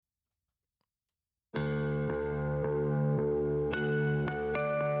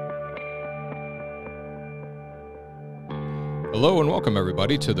Hello and welcome,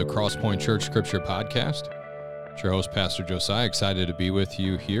 everybody, to the Crosspoint Church Scripture Podcast. It's your host, Pastor Josiah. Excited to be with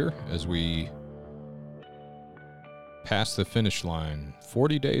you here as we pass the finish line.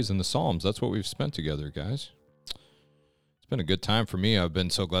 40 days in the Psalms. That's what we've spent together, guys. It's been a good time for me. I've been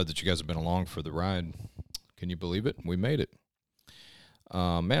so glad that you guys have been along for the ride. Can you believe it? We made it.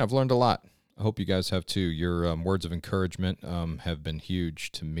 Man, I've learned a lot. I hope you guys have too. Your words of encouragement have been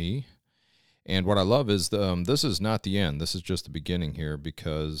huge to me. And what I love is this is not the end. This is just the beginning here,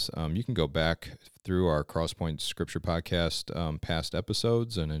 because you can go back through our Crosspoint Scripture Podcast past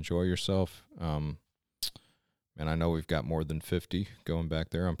episodes and enjoy yourself. And I know we've got more than 50 going back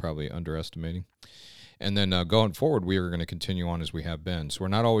there. I'm probably underestimating. And then going forward, we are going to continue on as we have been. So we're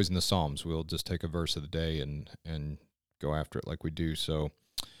not always in the Psalms. We'll just take a verse of the day and go after it like we do. So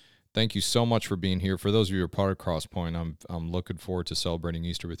thank you so much for being here. For those of you who are part of Crosspoint, I'm looking forward to celebrating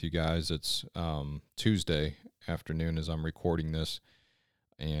Easter with you guys. It's Tuesday afternoon as I'm recording this,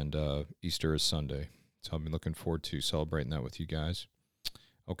 and Easter is Sunday. So I'm looking forward to celebrating that with you guys.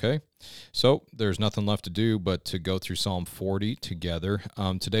 Okay, so there's nothing left to do but to go through Psalm 40 together.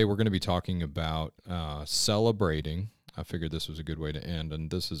 Today we're going to be talking about celebrating. I figured this was a good way to end, and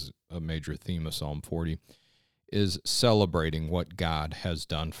this is a major theme of Psalm 40. Is celebrating what God has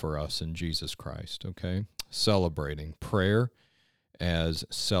done for us in Jesus Christ, okay? Celebrating. Prayer as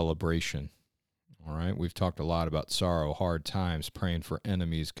celebration, all right? We've talked a lot about sorrow, hard times, praying for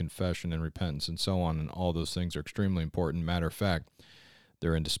enemies, confession and repentance, and so on, and all those things are extremely important. Matter of fact,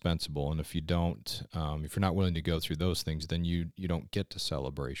 they're indispensable, and if you don't, if you're not willing to go through those things, then you don't get to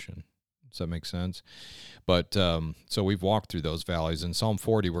celebration. Does that make sense? But so we've walked through those valleys. In Psalm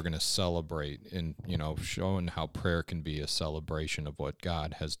 40, we're going to celebrate in, showing how prayer can be a celebration of what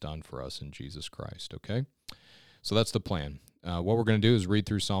God has done for us in Jesus Christ, okay? So that's the plan. What we're going to do is read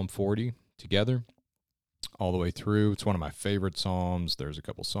through Psalm 40 together all the way through. It's one of my favorite Psalms. There's a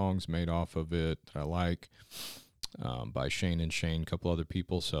couple songs made off of it that I like by Shane and Shane, a couple other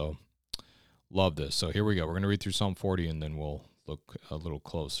people. So love this. So here we go. We're going to read through Psalm 40, and then we'll look a little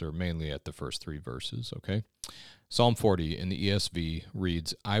closer, mainly at the first three verses, okay? Psalm 40 in the ESV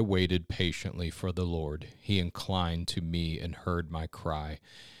reads, I waited patiently for the Lord. He inclined to me and heard my cry.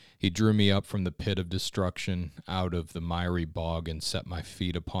 He drew me up from the pit of destruction, out of the miry bog, and set my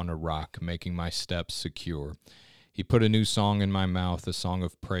feet upon a rock, making my steps secure. He put a new song in my mouth, a song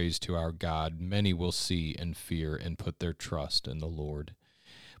of praise to our God. Many will see and fear and put their trust in the Lord.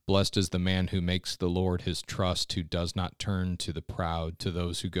 Blessed is the man who makes the Lord his trust, who does not turn to the proud, to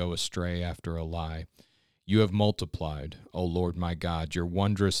those who go astray after a lie. You have multiplied, O Lord my God, your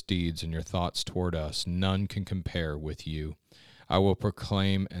wondrous deeds and your thoughts toward us. None can compare with you. I will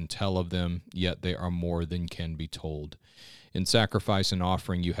proclaim and tell of them, yet they are more than can be told. In sacrifice and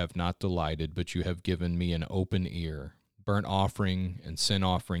offering you have not delighted, but you have given me an open ear. Burnt offering and sin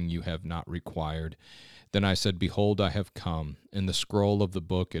offering you have not required. Then I said, Behold, I have come. In the scroll of the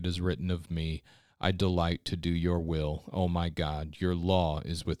book it is written of me, I delight to do your will, O my God. Your law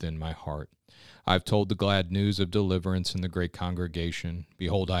is within my heart. I have told the glad news of deliverance in the great congregation.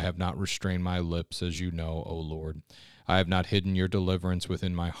 Behold, I have not restrained my lips, as you know, O Lord. I have not hidden your deliverance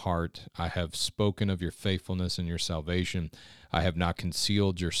within my heart. I have spoken of your faithfulness and your salvation. I have not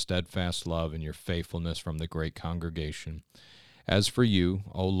concealed your steadfast love and your faithfulness from the great congregation. As for you,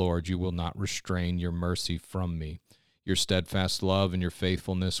 O Lord, you will not restrain your mercy from me. Your steadfast love and your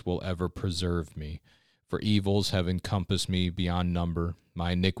faithfulness will ever preserve me. For evils have encompassed me beyond number.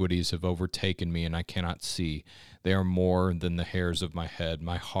 My iniquities have overtaken me, and I cannot see. They are more than the hairs of my head.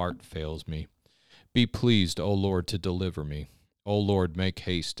 My heart fails me. Be pleased, O Lord, to deliver me. O Lord, make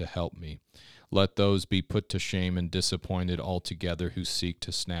haste to help me. Let those be put to shame and disappointed altogether who seek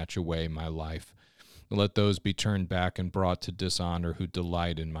to snatch away my life. Let those be turned back and brought to dishonor who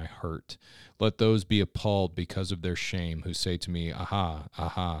delight in my hurt. Let those be appalled because of their shame who say to me, Aha,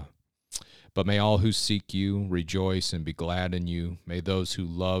 aha. But may all who seek you rejoice and be glad in you. May those who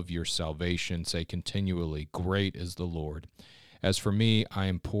love your salvation say continually, Great is the Lord. As for me, I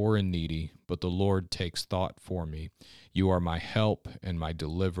am poor and needy, but the Lord takes thought for me. You are my help and my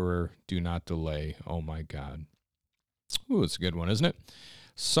deliverer. Do not delay, oh my God. Ooh, it's a good one, isn't it?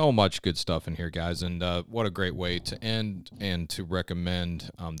 So much good stuff in here, guys, and what a great way to end and to recommend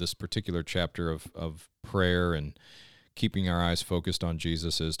this particular chapter of prayer and keeping our eyes focused on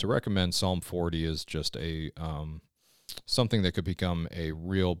Jesus is to recommend Psalm 40 is just a something that could become a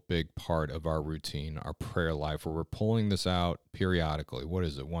real big part of our routine, our prayer life, where we're pulling this out periodically. What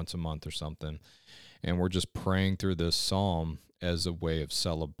is it, once a month or something? And we're just praying through this psalm as a way of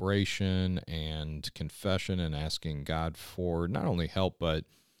celebration and confession and asking God for not only help, but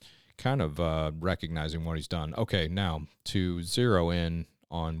kind of recognizing what he's done. Okay, now to zero in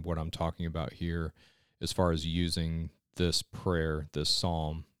on what I'm talking about here, as far as using this prayer, this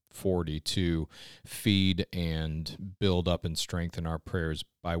Psalm 40, to feed and build up and strengthen our prayers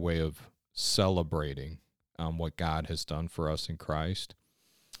by way of celebrating what God has done for us in Christ.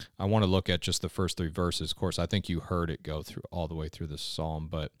 I want to look at just the first three verses. Of course, I think you heard it go through all the way through this psalm,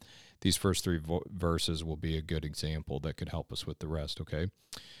 but these first three verses will be a good example that could help us with the rest, okay?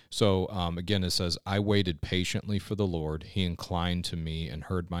 So again, it says, I waited patiently for the Lord. He inclined to me and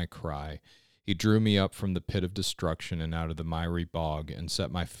heard my cry. He drew me up from the pit of destruction and out of the miry bog and set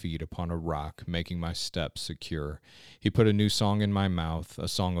my feet upon a rock, making my steps secure. He put a new song in my mouth, a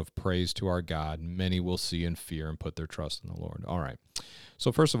song of praise to our God. Many will see and fear and put their trust in the Lord. All right.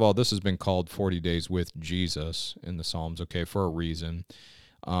 So first of all, this has been called 40 Days with Jesus in the Psalms, okay, for a reason.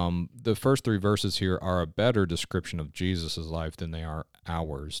 The first three verses here are a better description of Jesus' life than they are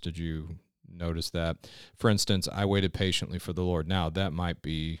ours. Did you notice that? For instance, I waited patiently for the Lord. Now, that might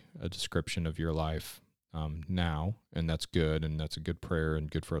be a description of your life now, and that's good, and that's a good prayer and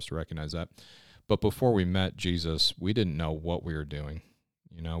good for us to recognize that. But before we met Jesus, we didn't know what we were doing.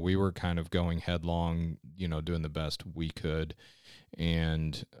 You know, we were kind of going headlong, you know, doing the best we could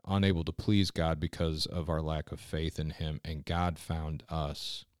and unable to please God because of our lack of faith in him, and God found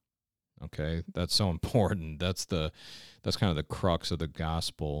us. Okay, that's so important. That's kind of the crux of the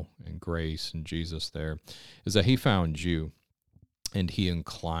gospel and grace and Jesus there, is that he found you and he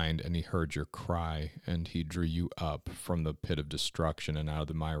inclined and he heard your cry and he drew you up from the pit of destruction and out of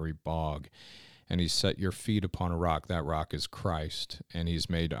the miry bog. And he set your feet upon a rock. That rock is Christ, and he's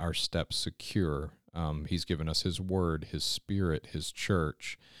made our steps secure. He's given us his word, his spirit, his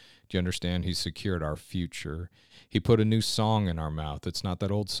church. Do you understand? He's secured our future. He put a new song in our mouth. It's not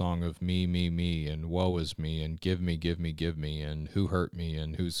that old song of me, me, me, and woe is me, and give me, give me, give me, and who hurt me,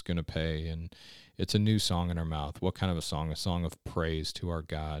 and who's going to pay. And it's a new song in our mouth. What kind of a song? A song of praise to our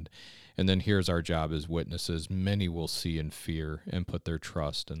God. And then here's our job as witnesses. Many will see and fear and put their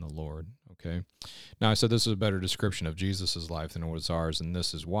trust in the Lord. Okay. Now, I said this is a better description of Jesus's life than it was ours, and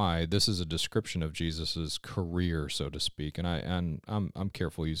this is why. This is a description of Jesus's career, so to speak. And I'm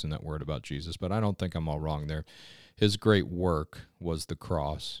careful using that word about Jesus, but I don't think I'm all wrong there. His great work was the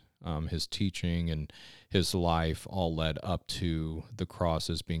cross. His teaching and his life all led up to the cross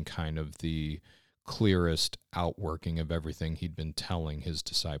as being kind of the clearest outworking of everything he'd been telling his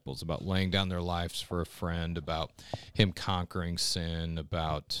disciples about laying down their lives for a friend, about him conquering sin,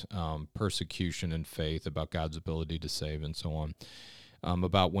 about persecution and faith, about God's ability to save, and so on.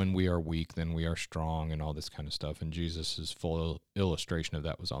 About when we are weak, then we are strong, and all this kind of stuff. And Jesus' full illustration of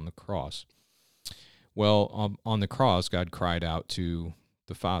that was on the cross. Well, on the cross, God cried out to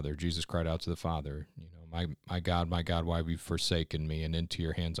the Father. Jesus cried out to the Father, you know, my God, why have you forsaken me? And into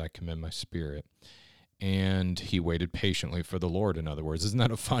your hands I commend my spirit. And he waited patiently for the Lord, in other words. Isn't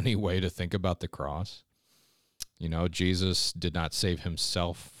that a funny way to think about the cross? You know, Jesus did not save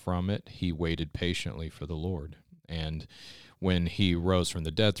himself from it. He waited patiently for the Lord. And when he rose from the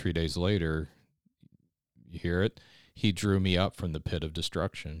dead 3 days later, you hear it? He drew me up from the pit of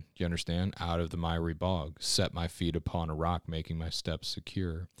destruction. Do you understand? Out of the miry bog, set my feet upon a rock, making my steps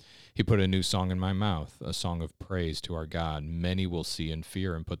secure. He put a new song in my mouth, a song of praise to our God. Many will see and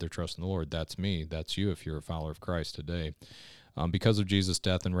fear and put their trust in the Lord. That's me. That's you if you're a follower of Christ today. Because of Jesus'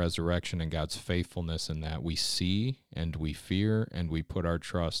 death and resurrection and God's faithfulness in that, we see and we fear and we put our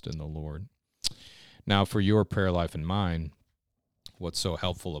trust in the Lord. Now, for your prayer life and mine, what's so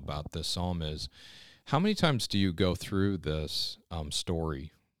helpful about this psalm is, how many times do you go through this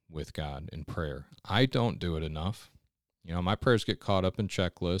story with God in prayer? I don't do it enough. You know, my prayers get caught up in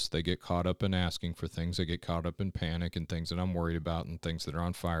checklists. They get caught up in asking for things. They get caught up in panic and things that I'm worried about and things that are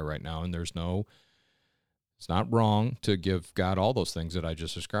on fire right now. And it's not wrong to give God all those things that I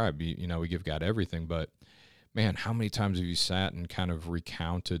just described. You know, we give God everything, but man, how many times have you sat and kind of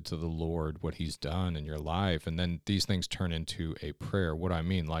recounted to the Lord what he's done in your life? And then these things turn into a prayer. What I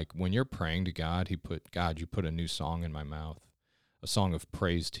mean, like when you're praying to God, you put a new song in my mouth, a song of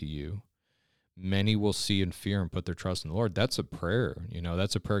praise to you. Many will see and fear and put their trust in the Lord. That's a prayer. You know,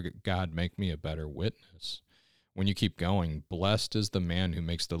 that's a prayer. God, make me a better witness. When you keep going, blessed is the man who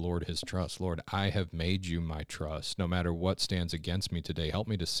makes the Lord his trust. Lord, I have made you my trust. No matter what stands against me today, help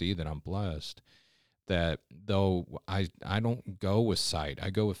me to see that I'm blessed. That though I don't go with sight, I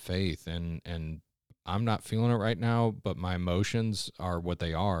go with faith, and I'm not feeling it right now, but my emotions are what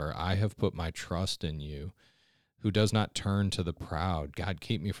they are. I have put my trust in you, who does not turn to the proud. God,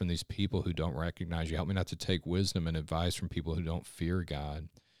 keep me from these people who don't recognize you. Help me not to take wisdom and advice from people who don't fear God.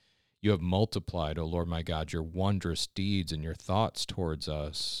 You have multiplied, O Lord my God, your wondrous deeds and your thoughts towards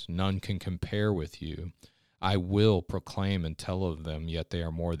us. None can compare with you. I will proclaim and tell of them, yet they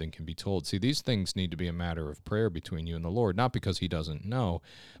are more than can be told. See, these things need to be a matter of prayer between you and the Lord, not because he doesn't know,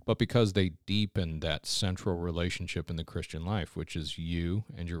 but because they deepen that central relationship in the Christian life, which is you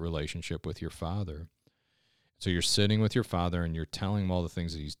and your relationship with your Father. So you're sitting with your Father and you're telling him all the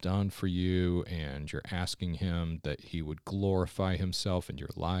things that he's done for you, and you're asking him that he would glorify himself in your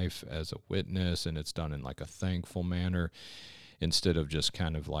life as a witness, and it's done in like a thankful manner instead of just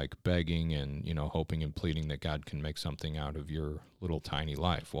kind of like begging and, hoping and pleading that God can make something out of your little tiny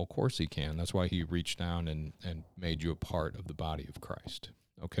life. Well, of course he can. That's why he reached down and made you a part of the body of Christ.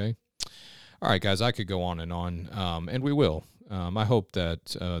 Okay? All right, guys, I could go on, and we will. I hope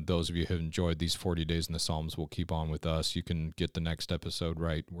that those of you who have enjoyed these 40 days in the Psalms will keep on with us. You can get the next episode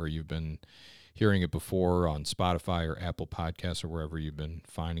right where you've been hearing it before on Spotify or Apple Podcasts or wherever you've been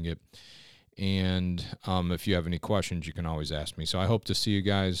finding it. And if you have any questions, you can always ask me. So I hope to see you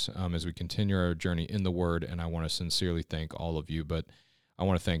guys as we continue our journey in the Word, and I want to sincerely thank all of you, but I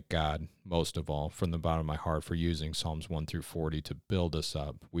want to thank God most of all from the bottom of my heart for using Psalms 1 through 40 to build us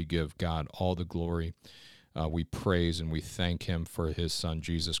up. We give God all the glory. We praise and we thank him for his Son,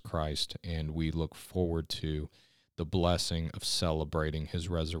 Jesus Christ, and we look forward to the blessing of celebrating his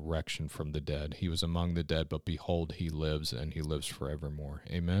resurrection from the dead. He was among the dead, but behold, he lives, and he lives forevermore.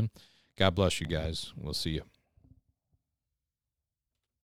 Amen. God bless you guys. We'll see you.